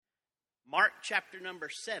Mark chapter number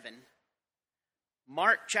 7.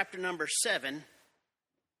 Mark chapter number 7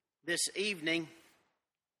 this evening.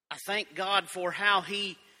 I thank God for how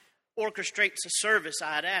He orchestrates a service.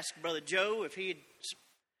 I had asked Brother Joe if he'd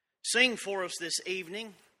sing for us this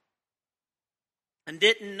evening, and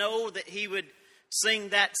didn't know that he would sing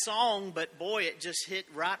that song, but boy, it just hit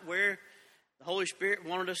right where the Holy Spirit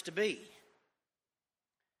wanted us to be.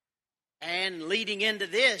 And leading into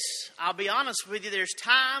this, I'll be honest with you, there's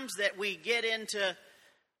times that we get into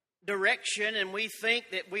direction and we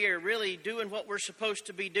think that we are really doing what we're supposed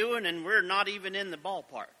to be doing, and we're not even in the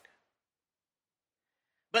ballpark.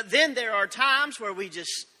 But then there are times where we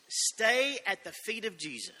just stay at the feet of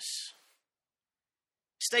Jesus.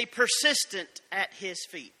 Stay persistent at His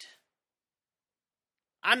feet.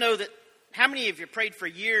 I know that how many of you prayed for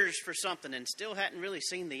years for something and still hadn't really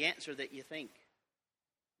seen the answer that you think?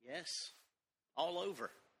 Yes, all over.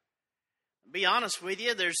 Be honest with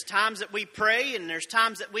you, there's times that we pray and there's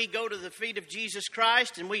times that we go to the feet of Jesus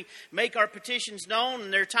Christ and we make our petitions known,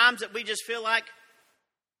 and there are times that we just feel like,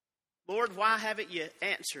 Lord, why haven't you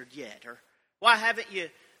answered yet? Or why haven't you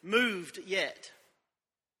moved yet?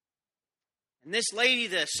 And this lady,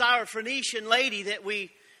 the Syrophoenician lady that we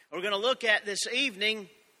are going to look at this evening,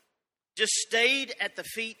 just stayed at the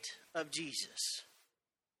feet of Jesus.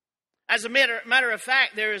 As a matter of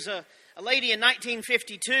fact, there is a lady in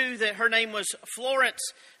 1952 that her name was Florence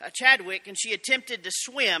Chadwick, and she attempted to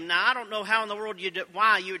swim. Now, I don't know how in the world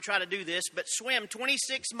why you would try to do this, but swim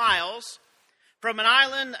 26 miles from an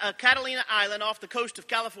island, Catalina Island, off the coast of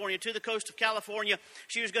California to the coast of California.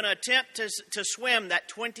 She was going to attempt to swim that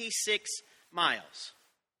 26 miles.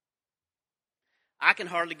 I can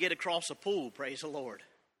hardly get across a pool, praise the Lord.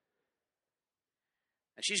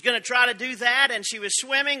 And she's going to try to do that, and she was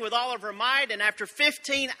swimming with all of her might, and after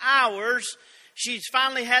 15 hours, she's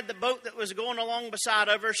finally had the boat that was going along beside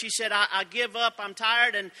of her. She said, I give up, I'm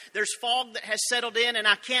tired, and there's fog that has settled in, and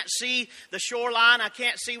I can't see the shoreline, I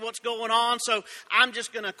can't see what's going on, so I'm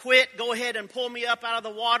just going to quit. Go ahead and pull me up out of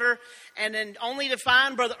the water. And then only to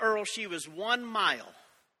find, Brother Earl, she was 1 mile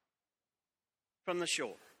from the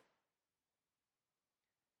shore.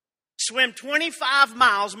 Swam 25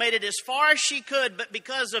 miles, made it as far as she could, but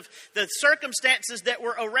because of the circumstances that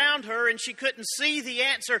were around her, and she couldn't see the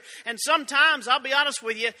answer. And sometimes, I'll be honest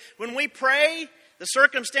with you, when we pray, the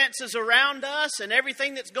circumstances around us and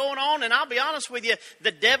everything that's going on, and I'll be honest with you,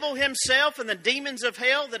 the devil himself and the demons of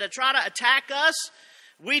hell that try to attack us,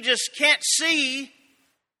 we just can't see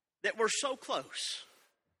that we're so close.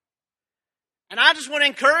 And I just want to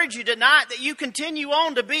encourage you tonight that you continue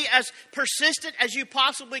on to be as persistent as you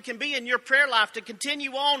possibly can be in your prayer life, to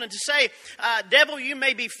continue on and to say, devil, you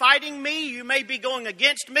may be fighting me, you may be going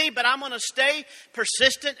against me, but I'm going to stay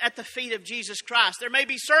persistent at the feet of Jesus Christ. There may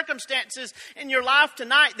be circumstances in your life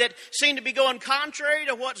tonight that seem to be going contrary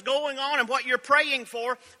to what's going on and what you're praying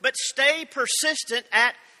for, but stay persistent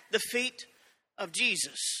at the feet of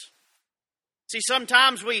Jesus. See,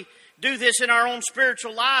 sometimes we do this in our own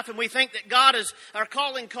spiritual life, and we think that God is our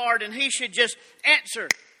calling card and He should just answer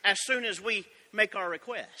as soon as we make our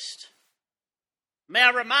request. May I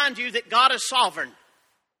remind you that God is sovereign.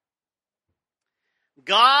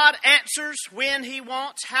 God answers when He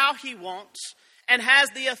wants, how He wants, and has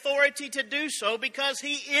the authority to do so because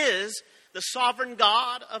He is the sovereign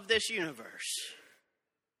God of this universe.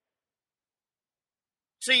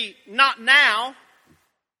 See, not now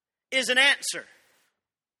is an answer.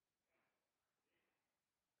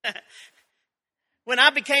 When I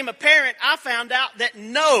became a parent, I found out that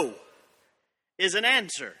no is an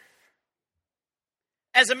answer.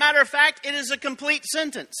 As a matter of fact, it is a complete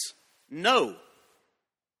sentence. No.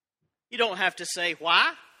 You don't have to say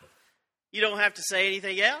why. You don't have to say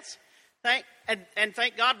anything else.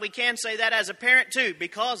 Thank God we can say that as a parent too,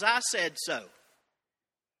 because I said so.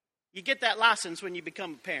 You get that license when you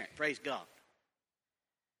become a parent, praise God.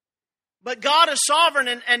 But God is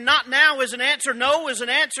sovereign, and not now is an answer, no is an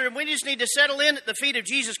answer, and we just need to settle in at the feet of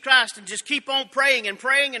Jesus Christ and just keep on praying and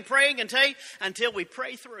praying and praying until we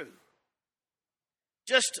pray through.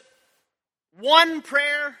 Just one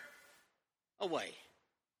prayer away.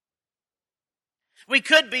 We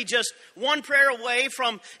could be just one prayer away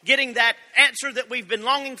from getting that answer that we've been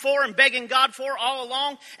longing for and begging God for all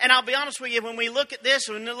along. And I'll be honest with you, when we look at this,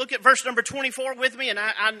 when we look at verse number 24 with me, and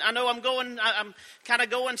I know I'm kind of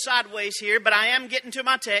going sideways here, but I am getting to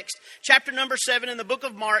my text. Chapter number 7 in the book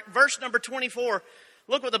of Mark, verse number 24.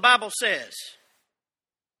 Look what the Bible says.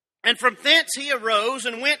 And from thence he arose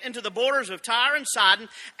and went into the borders of Tyre and Sidon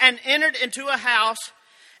and entered into a house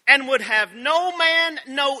and would have no man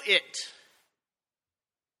know it.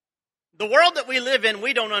 The world that we live in,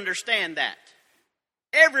 we don't understand that.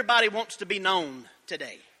 Everybody wants to be known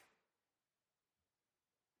today.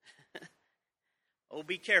 Oh,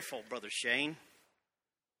 be careful, Brother Shane.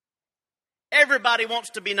 Everybody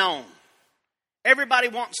wants to be known. Everybody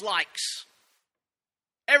wants likes.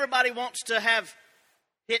 Everybody wants to have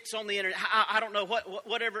hits on the internet. I don't know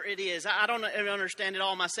whatever it is. I don't understand it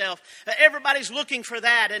all myself. Everybody's looking for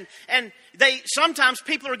that, and sometimes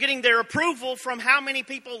people are getting their approval from how many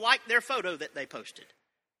people like their photo that they posted.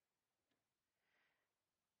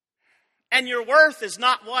 And your worth is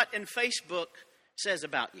not what in Facebook says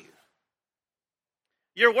about you.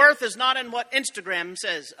 Your worth is not in what Instagram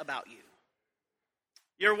says about you.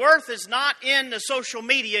 Your worth is not in the social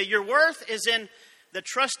media. Your worth is in the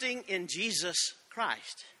trusting in Jesus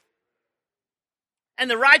Christ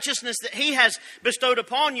and the righteousness that He has bestowed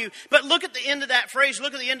upon you. But look at the end of that phrase.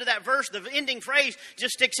 Look at the end of that verse. The ending phrase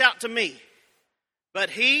just sticks out to me. But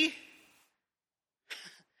He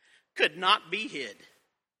could not be hid.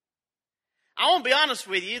 I want to be honest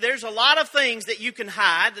with you. There's a lot of things that you can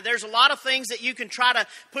hide. There's a lot of things that you can try to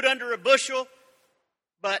put under a bushel.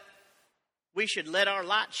 But we should let our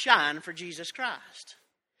light shine for Jesus Christ.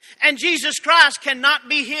 And Jesus Christ cannot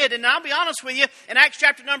be hid. And I'll be honest with you, in Acts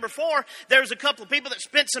chapter number 4, there was a couple of people that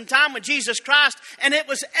spent some time with Jesus Christ, and it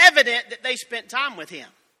was evident that they spent time with Him.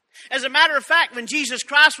 As a matter of fact, when Jesus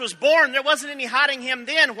Christ was born, there wasn't any hiding Him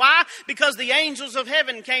then. Why? Because the angels of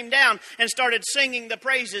heaven came down and started singing the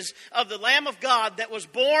praises of the Lamb of God that was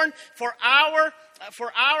born for that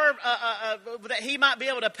He might be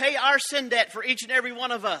able to pay our sin debt for each and every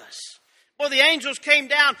one of us. Well, the angels came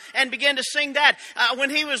down and began to sing that. When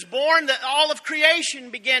He was born, all of creation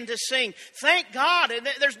began to sing. Thank God. And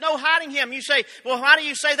there's no hiding Him. You say, well, why do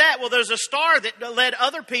you say that? Well, there's a star that led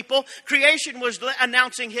other people. Creation was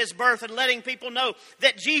announcing His birth and letting people know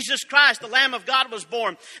that Jesus Christ, the Lamb of God, was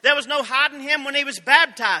born. There was no hiding Him when He was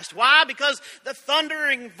baptized. Why? Because the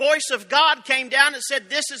thundering voice of God came down and said,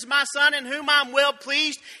 this is my Son in whom I'm well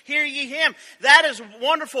pleased. Hear ye Him. That is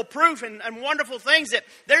wonderful proof and wonderful things that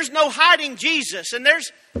there's no hiding Jesus. And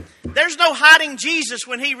there's no hiding Jesus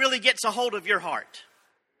when He really gets a hold of your heart.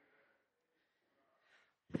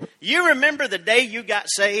 You remember the day you got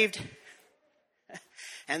saved?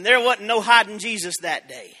 And there wasn't no hiding Jesus that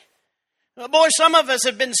day. Well, boy, some of us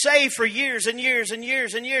have been saved for years and years and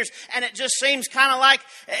years and years. And it just seems kind of like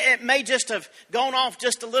it may just have gone off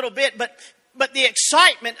just a little bit. But the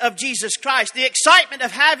excitement of Jesus Christ, the excitement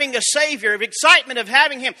of having a Savior, the excitement of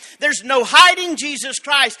having Him, there's no hiding Jesus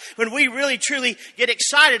Christ when we really truly get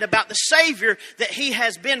excited about the Savior that He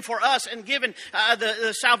has been for us and given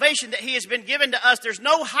the salvation that He has been given to us. There's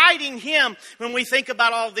no hiding Him when we think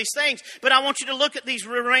about all of these things. But I want you to look at these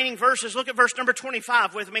remaining verses. Look at verse number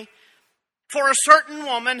 25 with me. For a certain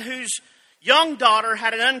woman whose young daughter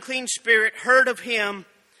had an unclean spirit heard of Him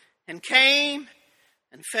and came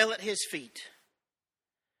and fell at His feet.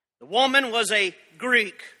 The woman was a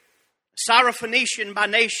Greek, a Syrophoenician by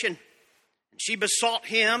nation. And she besought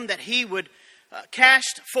Him that He would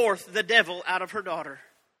cast forth the devil out of her daughter.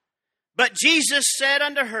 But Jesus said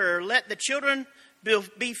unto her, let the children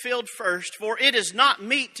be filled first, for it is not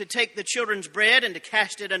meet to take the children's bread and to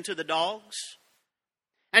cast it unto the dogs.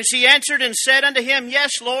 And she answered and said unto Him,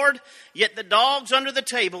 yes, Lord, yet the dogs under the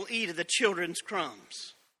table eat of the children's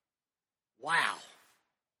crumbs. Wow.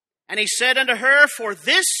 And He said unto her, for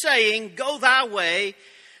this saying, go thy way,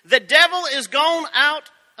 the devil is gone out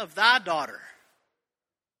of thy daughter.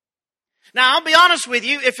 Now, I'll be honest with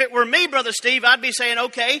you. If it were me, Brother Steve, I'd be saying,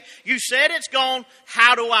 okay, you said it's gone.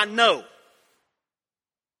 How do I know?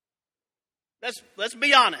 Let's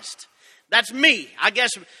be honest. That's me. I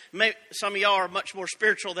guess some of y'all are much more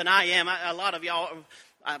spiritual than I am. A lot of y'all,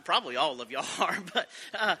 probably all of y'all are.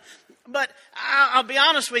 But I'll be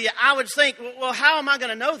honest with you. I would think, well, how am I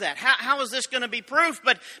going to know that? How is this going to be proof?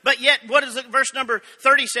 But yet, what is it? Verse number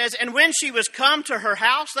 30 says, and when she was come to her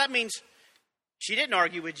house, that means she didn't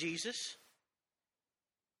argue with Jesus.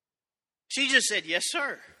 She just said, yes,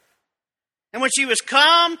 sir. And when she was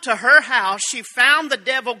come to her house, she found the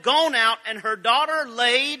devil gone out and her daughter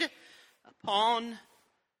laid upon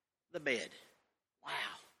the bed. Wow.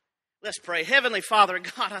 Let's pray. Heavenly Father,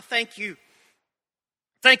 God, I thank You.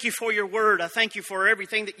 Thank You for Your word. I thank You for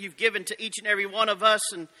everything that You've given to each and every one of us.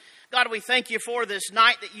 And God, we thank You for this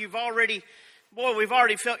night that we've already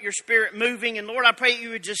felt Your Spirit moving. And Lord, I pray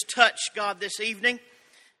You would just touch, God, this evening.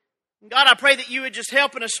 God, I pray that you would just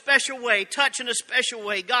help in a special way, touch in a special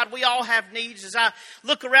way. God, we all have needs. As I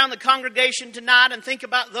look around the congregation tonight and think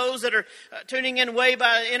about those that are tuning in way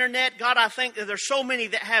by the internet, God, I think that there's so many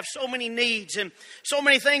that have so many needs and so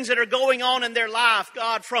many things that are going on in their life,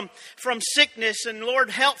 God, from sickness and, Lord,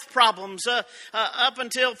 health problems up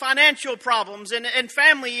until financial problems and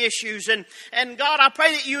family issues. And God, I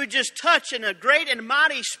pray that you would just touch in a great and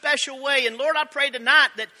mighty special way. And, Lord, I pray tonight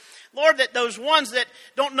that, Lord, that those ones that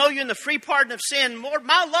don't know you in the free pardon of sin, Lord,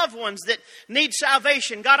 my loved ones that need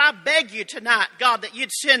salvation, God, I beg you tonight, God, that you'd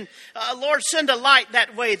send, Lord, send a light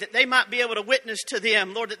that way that they might be able to witness to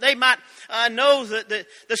them, Lord, that they might know the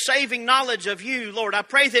saving knowledge of you, Lord. I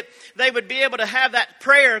pray that they would be able to have that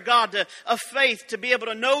prayer, God, of faith to be able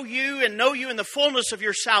to know you and know you in the fullness of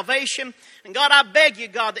your salvation. And God, I beg you,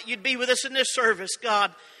 God, that you'd be with us in this service,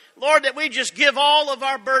 God. Lord, that we just give all of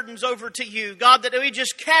our burdens over to you. God, that we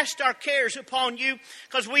just cast our cares upon you,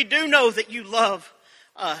 because we do know that you love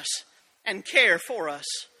us and care for us.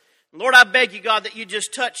 Lord, I beg you, God, that you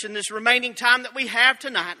just touch in this remaining time that we have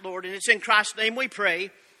tonight, Lord. And it's in Christ's name we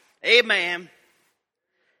pray. Amen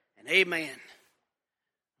and amen.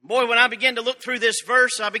 Boy, when I began to look through this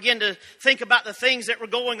verse, I began to think about the things that were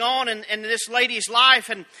going on in this lady's life.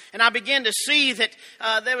 And I began to see that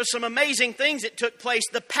there was some amazing things that took place.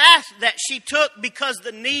 The path that she took because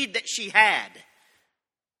the need that she had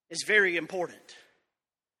is very important.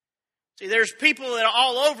 See, there's people that are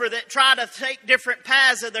all over that try to take different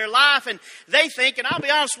paths of their life. And they think, and I'll be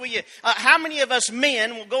honest with you, how many of us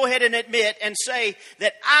men will go ahead and admit and say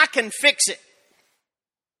that I can fix it?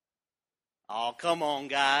 Oh, come on,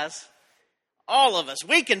 guys. All of us,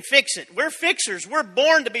 we can fix it. We're fixers. We're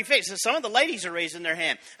born to be fixed. Some of the ladies are raising their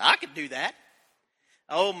hand. I could do that.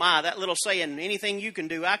 Oh, my, that little saying, anything you can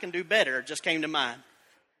do, I can do better, just came to mind.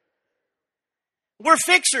 We're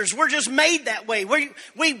fixers. We're just made that way.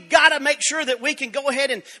 We've got to make sure that we can go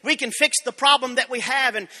ahead and we can fix the problem that we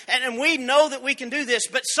have. And we know that we can do this.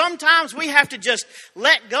 But sometimes we have to just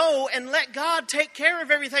let go and let God take care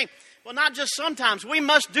of everything. Well, not just sometimes. We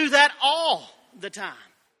must do that all the time.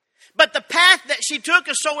 But the path that she took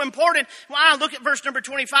is so important. Well, I look at verse number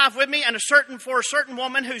 25 with me. And for a certain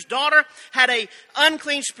woman whose daughter had an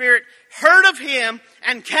unclean spirit, heard of him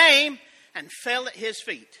and came and fell at his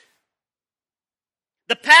feet.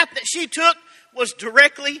 The path that she took was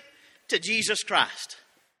directly to Jesus Christ.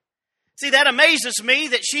 See, that amazes me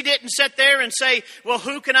that she didn't sit there and say, well,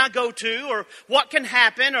 who can I go to, or what can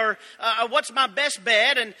happen, or what's my best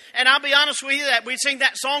bet? And I'll be honest with you, that we sing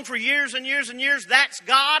that song for years and years and years, that's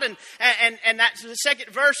God. And that's the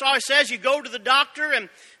second verse always says, you go to the doctor and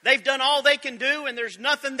they've done all they can do and there's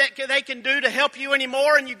nothing that they can do to help you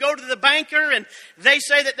anymore. And you go to the banker and they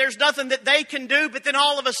say that there's nothing that they can do, but then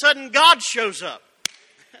all of a sudden God shows up.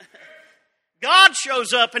 God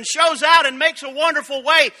shows up and shows out and makes a wonderful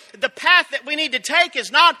way. The path that we need to take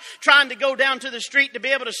is not trying to go down to the street to be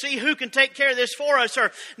able to see who can take care of this for us,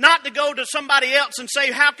 or not to go to somebody else and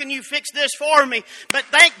say, how can you fix this for me? But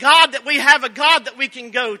thank God that we have a God that we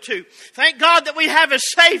can go to. Thank God that we have a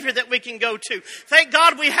Savior that we can go to. Thank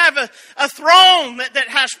God we have a throne that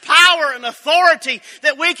has power and authority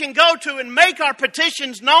that we can go to and make our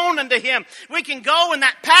petitions known unto Him. We can go, and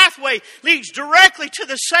that pathway leads directly to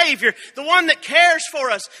the Savior, the one that cares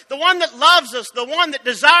for us, the one that loves us, the one that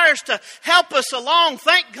desires to help us along.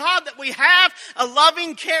 Thank God that we have a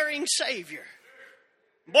loving, caring Savior.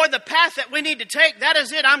 Boy, the path that we need to take, that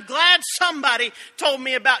is it. I'm glad somebody told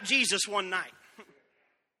me about Jesus one night. To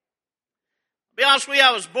be honest with you,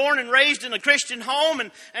 I was born and raised in a Christian home,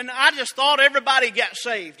 and I just thought everybody got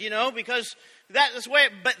saved, because that's the way.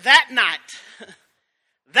 But that night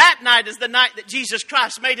is the night that Jesus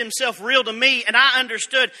Christ made Himself real to me, and I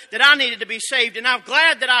understood that I needed to be saved, and I'm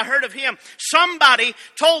glad that I heard of Him. Somebody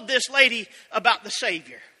told this lady about the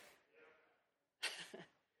Savior.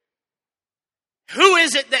 Who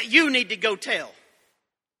is it that you need to go tell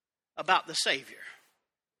about the Savior?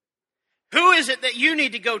 Who is it that you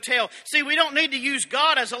need to go tell? See, we don't need to use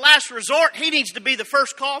God as a last resort. He needs to be the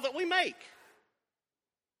first call that we make.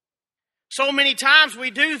 So many times we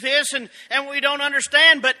do this and we don't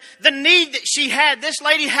understand, but the need that she had, this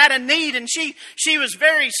lady had a need, and she was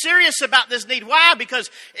very serious about this need. Why? Because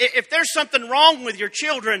if there's something wrong with your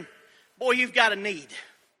children, boy, you've got a need.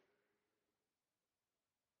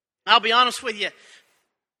 I'll be honest with you.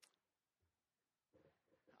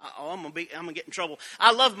 I'm gonna get in trouble.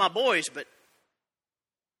 I love my boys, but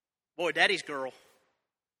boy, daddy's girl.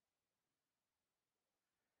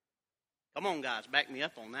 Come on, guys, back me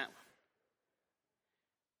up on that one.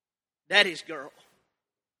 Daddy's girl.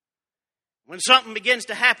 When something begins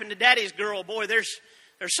to happen to daddy's girl, boy, there's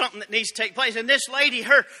there's something that needs to take place. And this lady,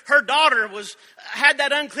 her daughter had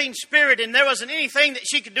that unclean spirit, and there wasn't anything that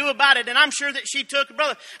she could do about it. And I'm sure that she took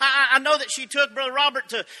I know that she took Brother Robert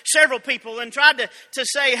to several people and tried to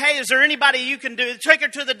say, hey, is there anybody you can do? Take her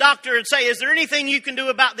to the doctor and say, is there anything you can do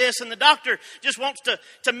about this? And the doctor just wants to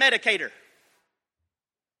medicate her.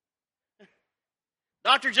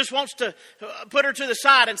 Doctor just wants to put her to the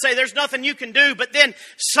side and say, there's nothing you can do. But then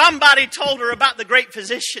somebody told her about the great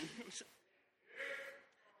physician.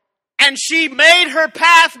 And she made her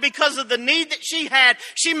path because of the need that she had.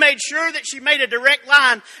 She made sure that she made a direct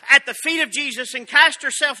line at the feet of Jesus and cast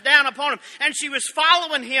herself down upon him. And she was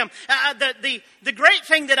following him. The great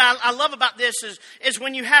thing that I love about this is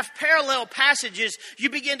when you have parallel passages, you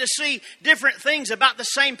begin to see different things about the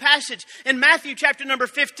same passage. In Matthew chapter number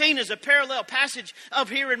 15 is a parallel passage of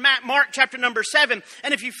here in Mark chapter number 7.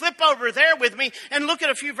 And if you flip over there with me and look at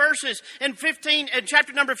a few verses in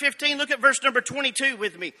chapter number 15, look at verse number 22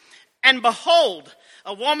 with me. And behold,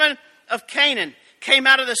 a woman of Canaan came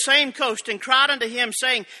out of the same coast and cried unto him,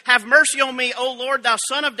 saying, have mercy on me, O Lord, thou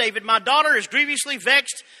son of David. My daughter is grievously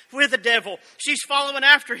vexed with the devil. She's following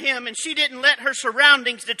after him, and she didn't let her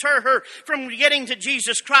surroundings deter her from getting to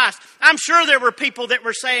Jesus Christ. I'm sure there were people that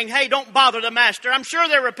were saying, hey, don't bother the master. I'm sure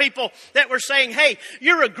there were people that were saying, hey,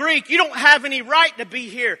 you're a Greek. You don't have any right to be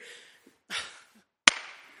here.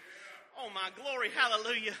 Oh, my glory,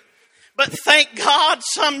 hallelujah. But thank God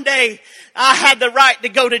someday I had the right to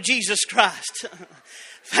go to Jesus Christ.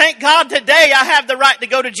 Thank God today I have the right to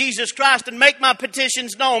go to Jesus Christ and make my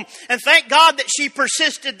petitions known. And thank God that she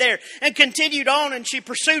persisted there and continued on and she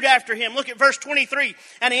pursued after him. Look at verse 23.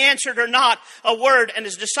 And he answered her not a word. And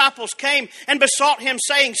his disciples came and besought him,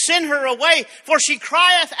 saying, send her away, for she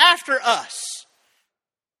crieth after us.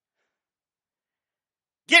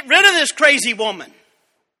 Get rid of this crazy woman.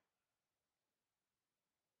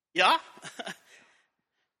 Yeah?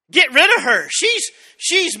 Get rid of her.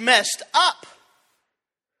 She's messed up.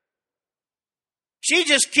 She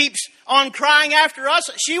just keeps on crying after us.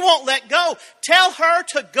 She won't let go. Tell her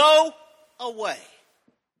to go away.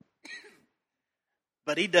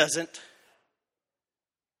 But he doesn't.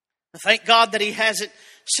 Thank God that he hasn't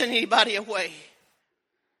sent anybody away.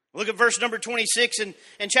 Look at verse number 26 in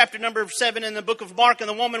chapter number 7 in the book of Mark. And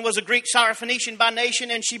the woman was a Greek Syrophoenician by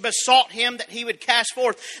nation, and she besought him that he would cast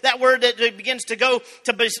forth. That word that begins to go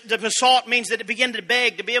to besought means that it began to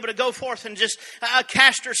beg, to be able to go forth and just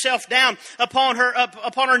cast herself down upon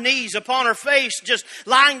her knees, upon her face, just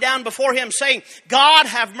lying down before him, saying, God,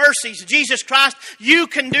 have mercy. Jesus Christ, you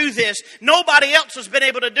can do this. Nobody else has been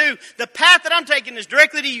able to do. The path that I'm taking is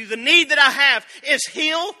directly to you. The need that I have is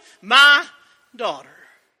heal my daughter.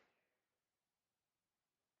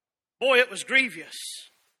 Boy, it was grievous.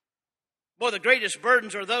 Boy, the greatest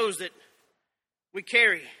burdens are those that we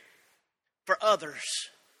carry for others.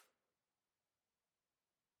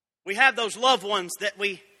 We have those loved ones that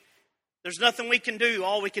there's nothing we can do.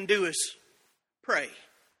 All we can do is pray.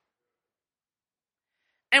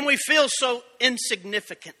 And we feel so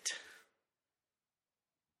insignificant.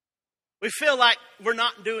 We feel like we're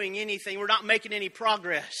not doing anything. We're not making any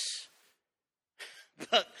progress.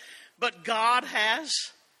 But God has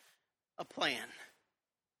a plan.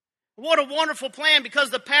 What a wonderful plan,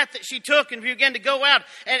 because the path that she took and began to go out,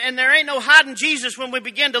 and there ain't no hiding Jesus when we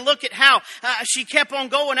begin to look at how she kept on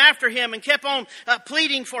going after him and kept on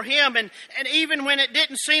pleading for him, and even when it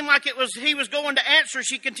didn't seem like he was going to answer,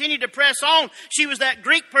 she continued to press on. She was that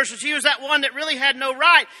Greek person. She was that one that really had no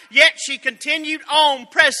right, yet she continued on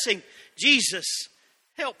pressing. Jesus,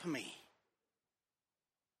 help me.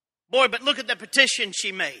 Boy, but look at the petition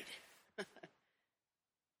she made.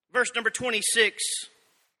 Verse number 26,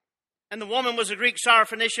 and the woman was a Greek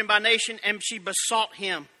Syrophoenician by nation, and she besought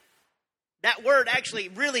him. That word actually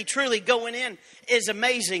really, truly going in is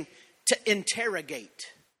amazing, to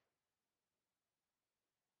interrogate.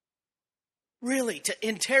 Really, to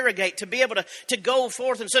interrogate, to be able to go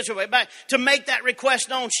forth in such a way, to make that request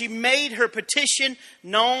known. She made her petition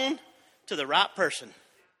known to the right person.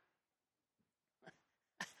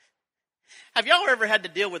 Have y'all ever had to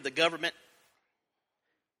deal with the government?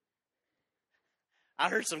 I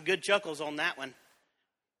heard some good chuckles on that one.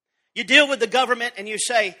 You deal with the government and you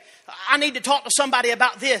say, I need to talk to somebody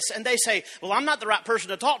about this. And they say, well, I'm not the right person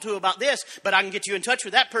to talk to about this, but I can get you in touch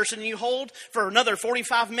with that person. And you hold for another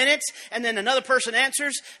 45 minutes, and then another person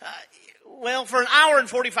answers. Well, for an hour and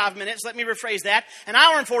 45 minutes, let me rephrase that. An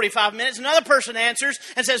hour and 45 minutes, another person answers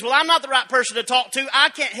and says, well, I'm not the right person to talk to. I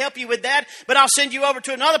can't help you with that, but I'll send you over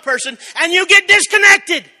to another person, and you get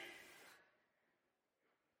disconnected.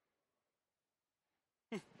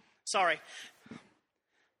 Sorry.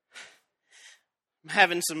 I'm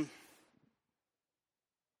having some,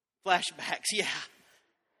 Flashbacks, yeah.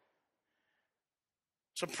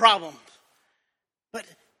 Some problems. But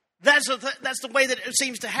that's the way that it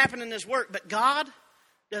seems to happen in this work. But God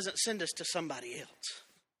doesn't send us to somebody else.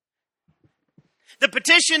 The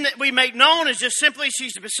petition that we make known is just simply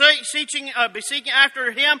she's beseeching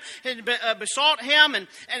after him and besought him and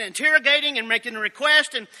interrogating and making a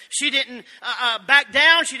request. And she didn't back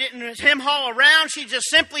down. She didn't hem-haw around. She just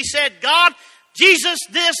simply said, God, Jesus,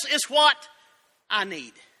 this is what I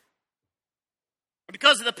need.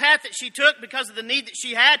 Because of the path that she took, because of the need that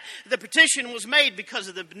she had, the petition was made because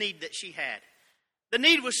of the need that she had. The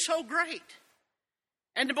need was so great.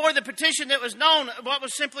 And the more the petition that was known, what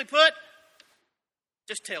was simply put?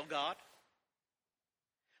 Just tell God.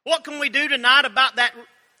 What can we do tonight about that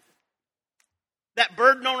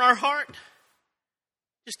burden on our heart?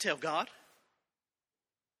 Just tell God.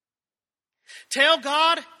 Tell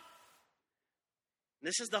God.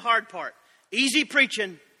 This is the hard part. Easy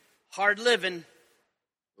preaching, hard living.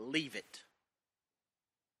 Leave it.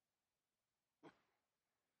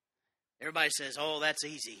 Everybody says, oh, that's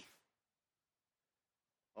easy.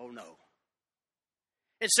 Oh, no.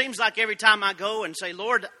 It seems like every time I go and say,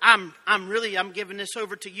 Lord, I'm giving this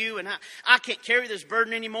over to you, and I can't carry this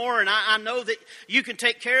burden anymore, and I know that you can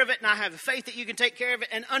take care of it, and I have the faith that you can take care of it,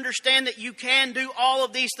 and understand that you can do all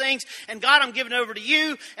of these things, and God, I'm giving it over to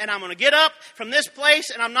you, and I'm going to get up from this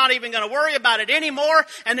place, and I'm not even going to worry about it anymore,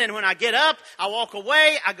 and then when I get up, I walk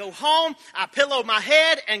away, I go home, I pillow my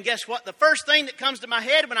head, and guess what? The first thing that comes to my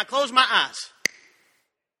head when I close my eyes.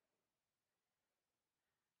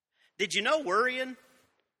 Did you know worrying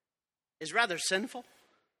is rather sinful?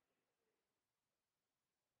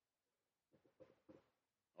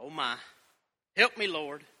 Oh my. Help me,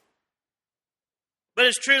 Lord. But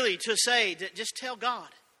it's truly to say that just tell God.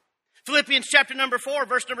 Philippians chapter number 4,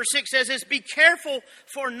 verse number 6 says this, be careful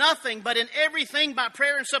for nothing, but in everything by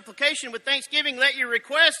prayer and supplication with thanksgiving, let your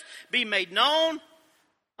requests be made known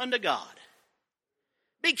unto God.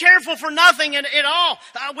 Be careful for nothing at all.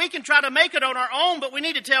 We can try to make it on our own, but we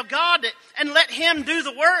need to tell God that, and let Him do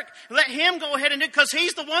the work. Let Him go ahead and do it, because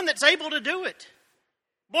He's the one that's able to do it.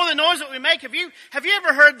 Boy, the noise that we make. Have you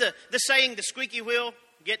ever heard the saying, the squeaky wheel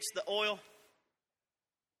gets the oil?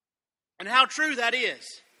 And how true that is.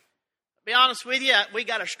 To be honest with you, we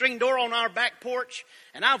got a string door on our back porch,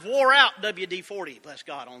 and I've wore out WD-40, bless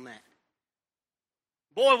God, on that.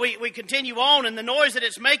 Boy, we continue on, and the noise that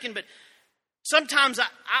it's making, but sometimes,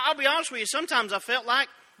 I'll be honest with you, sometimes I felt like,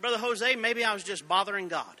 Brother Jose, maybe I was just bothering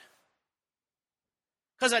God.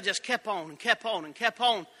 Because I just kept on and kept on and kept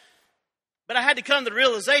on. But I had to come to the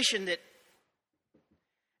realization that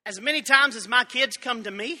as many times as my kids come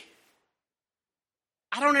to me,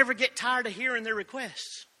 I don't ever get tired of hearing their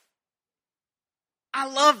requests. I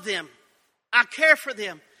love them. I care for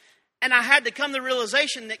them. And I had to come to the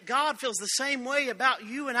realization that God feels the same way about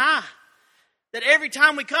you and I. That every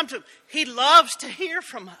time we come to Him, He loves to hear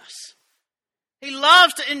from us. He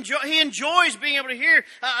loves to enjoy. He enjoys being able to hear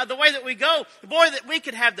the way that we go. Boy, that we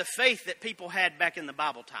could have the faith that people had back in the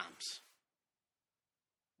Bible times.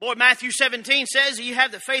 Boy, Matthew 17 says, you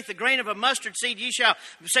have the faith, the grain of a mustard seed. Ye shall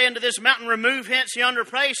say unto this mountain, remove hence yonder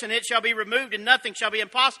place, and it shall be removed, and nothing shall be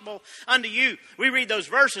impossible unto you. We read those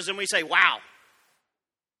verses and we say, wow.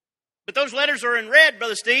 But those letters are in red,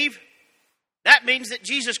 Brother Steve. That means that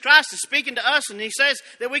Jesus Christ is speaking to us, and He says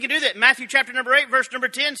that we can do that. Matthew chapter number 8, verse number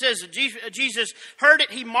 10 says, Jesus heard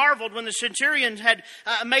it, He marveled when the centurion had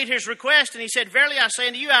made his request, and He said, verily I say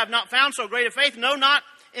unto you, I have not found so great a faith, no, not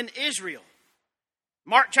in Israel.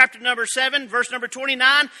 Mark chapter number 7, verse number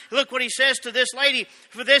 29, look what He says to this lady.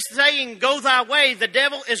 For this saying, go thy way, the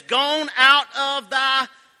devil is gone out of thy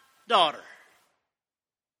daughter.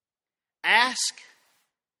 Ask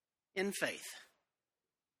in faith.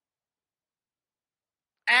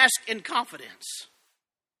 Ask in confidence.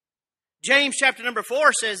 James chapter number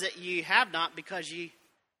 4 says that ye have not because ye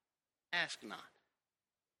ask not.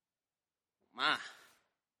 My.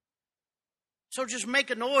 So just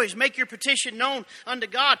make a noise. Make your petition known unto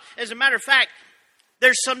God. As a matter of fact,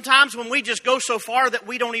 there's some times when we just go so far that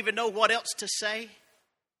we don't even know what else to say.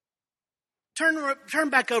 Turn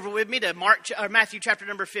back over with me to Matthew chapter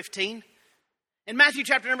number 15. In Matthew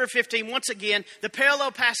chapter number 15, once again, the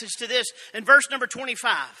parallel passage to this, in verse number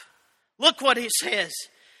 25. Look what it says.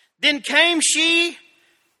 Then came she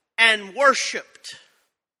and worshipped.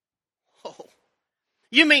 Oh,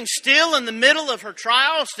 you mean still in the middle of her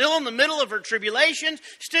trial, still in the middle of her tribulations,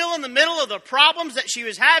 still in the middle of the problems that she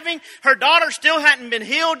was having? Her daughter still hadn't been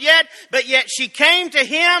healed yet, but yet she came to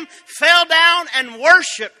Him, fell down, and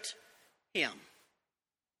worshipped Him.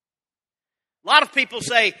 A lot of people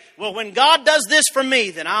say, well, when God does this for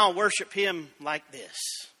me, then I'll worship Him like this.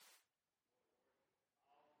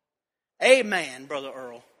 Amen, Brother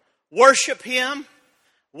Earl. Worship Him,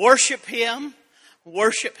 worship Him,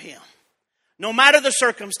 worship Him. No matter the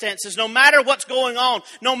circumstances, no matter what's going on,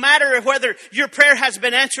 no matter whether your prayer has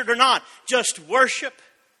been answered or not, just worship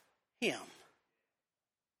Him.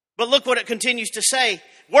 But look what it continues to say.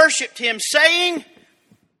 Worshipped Him, saying,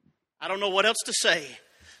 I don't know what else to say.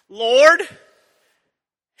 Lord,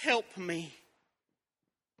 help me.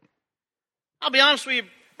 I'll be honest with you,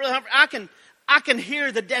 Brother Humphrey, I can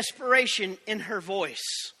hear the desperation in her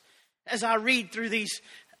voice as I read through these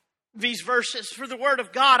verses for the Word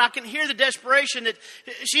of God. I can hear the desperation that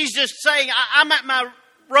she's just saying, I'm at my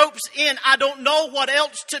rope's end. I don't know what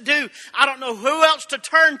else to do. I don't know who else to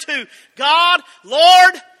turn to. God,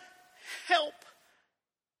 Lord, help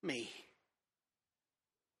me.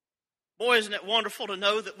 Boy, isn't it wonderful to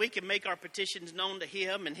know that we can make our petitions known to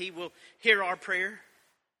Him and He will hear our prayer.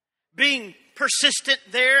 Being persistent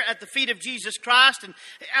there at the feet of Jesus Christ. And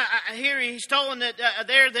I hear He's telling that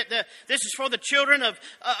this is for the children of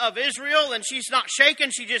Israel, and she's not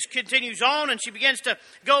shaken. She just continues on and she begins to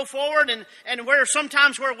go forward. And where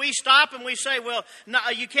sometimes where we stop and we say, well, no,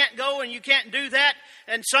 you can't go and you can't do that.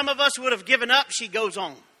 And some of us would have given up. She goes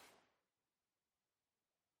on.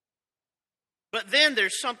 But then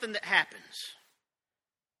there's something that happens.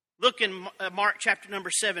 Look in Mark chapter number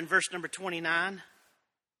 7, verse number 29.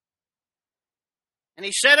 And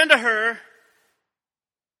He said unto her,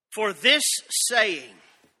 for this saying.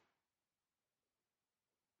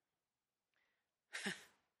 It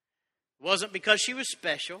wasn't because she was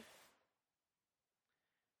special.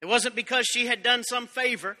 It wasn't because she had done some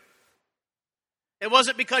favor. It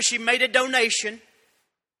wasn't because she made a donation.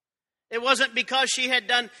 It wasn't because she had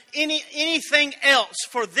done anything else.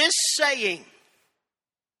 For this saying.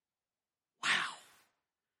 Wow.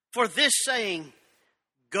 For this saying,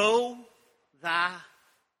 go thy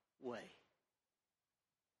way.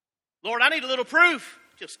 Lord, I need a little proof.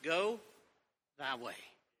 Just go thy way.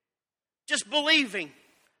 Just believing,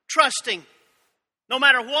 trusting. No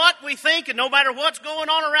matter what we think and no matter what's going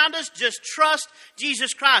on around us, just trust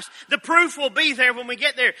Jesus Christ. The proof will be there when we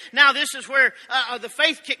get there. Now this is where the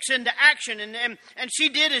faith kicks into action. And she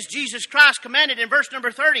did as Jesus Christ commanded in verse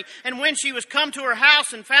number 30. And when she was come to her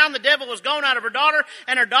house and found the devil was gone out of her daughter,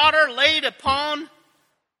 and her daughter laid upon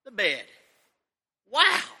the bed.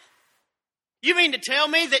 Wow. You mean to tell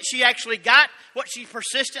me that she actually got what she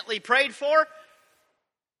persistently prayed for?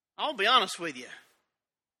 I'll be honest with you.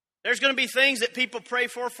 There's going to be things that people pray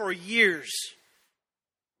for years.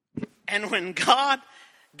 And when God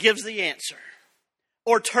gives the answer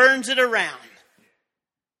or turns it around,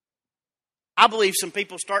 I believe some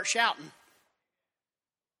people start shouting.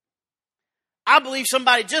 I believe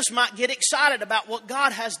somebody just might get excited about what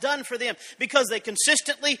God has done for them because they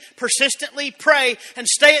consistently, persistently pray and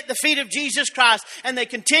stay at the feet of Jesus Christ, and they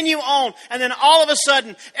continue on, and then all of a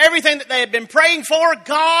sudden, everything that they have been praying for,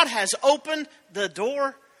 God has opened the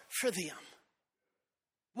door for them.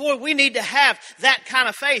 Boy, we need to have that kind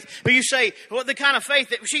of faith. But you say, well, the kind of faith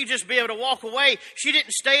that she'd just be able to walk away. She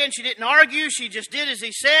didn't stay and she didn't argue. She just did as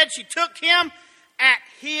He said. She took Him at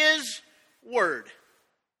His word.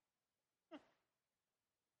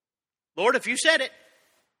 Lord, if you said it,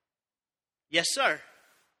 yes, sir.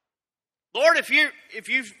 Lord, if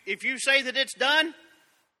you say that it's done,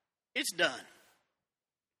 it's done.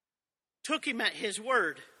 Took Him at His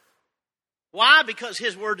word. Why? Because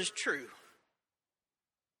His word is true.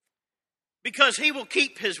 Because He will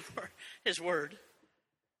keep His word.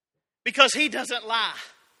 Because He doesn't lie.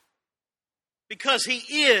 Because He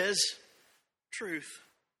is truth.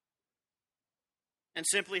 And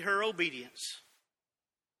simply her obedience.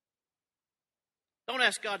 Don't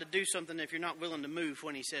ask God to do something if you're not willing to move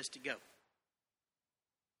when He says to go.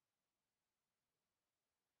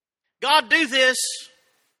 God, do this.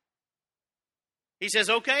 He says,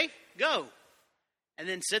 okay, go. And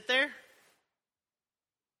then sit there.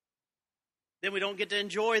 Then we don't get to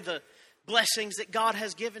enjoy the blessings that God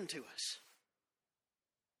has given to us.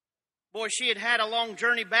 Boy, she had a long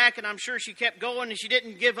journey back, and I'm sure she kept going, and she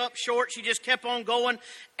didn't give up short. She just kept on going.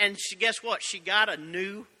 And guess what? She got a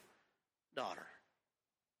new daughter.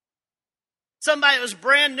 Somebody that was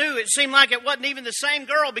brand new. It seemed like it wasn't even the same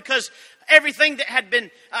girl because everything that had been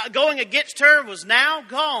going against her was now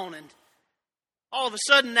gone. And all of a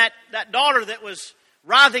sudden that daughter that was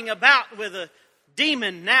writhing about with a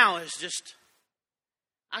demon now is just,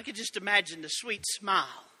 I could just imagine the sweet smile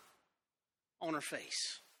on her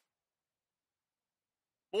face.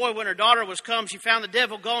 Boy, when her daughter was come, she found the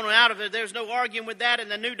devil gone out of it. There was no arguing with that. And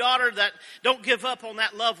the new daughter, that don't give up on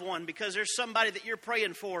that loved one because there's somebody that you're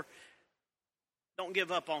praying for. Don't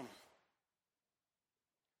give up on them.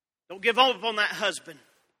 Don't give up on that husband.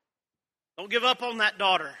 Don't give up on that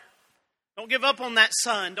daughter. Don't give up on that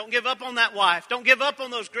son. Don't give up on that wife. Don't give up on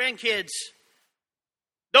those grandkids.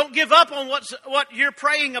 Don't give up on what you're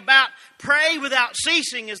praying about. Pray without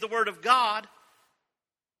ceasing is the word of God.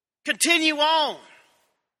 Continue on.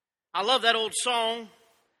 I love that old song,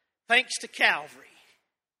 Thanks to Calvary.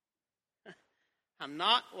 I'm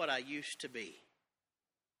not what I used to be.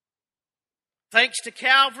 Thanks to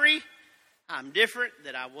Calvary, I'm different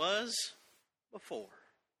than I was before.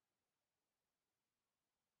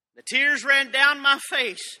 The tears ran down my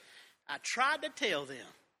face. I tried to tell them,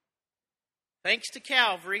 thanks to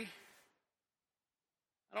Calvary,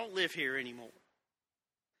 I don't live here anymore.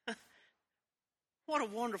 What a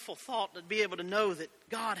wonderful thought to be able to know that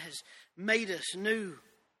God has made us new.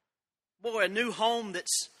 Boy, a new home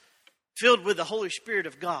that's filled with the Holy Spirit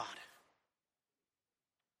of God.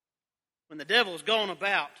 When the devil's gone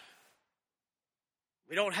about,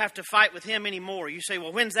 we don't have to fight with him anymore. You say,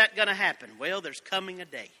 well, when's that going to happen? Well, there's coming a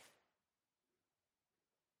day.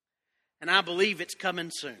 And I believe it's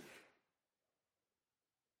coming soon.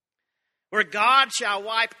 Where God shall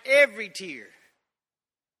wipe every tear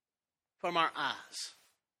from our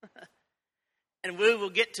eyes. And we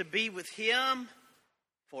will get to be with him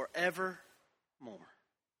forevermore.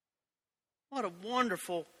 What a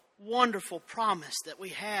wonderful, wonderful promise that we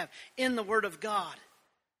have in the Word of God.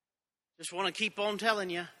 Just want to keep on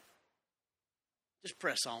telling you. Just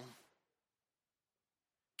press on.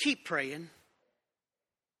 Keep praying.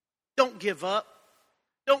 Don't give up.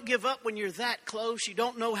 Don't give up when you're that close. You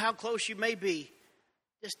don't know how close you may be.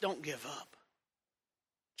 Just don't give up.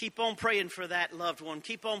 Keep on praying for that loved one.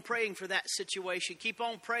 Keep on praying for that situation. Keep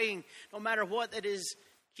on praying, no matter what it is.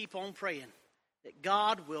 Keep on praying that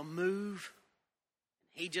God will move.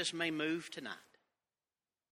 He just may move tonight.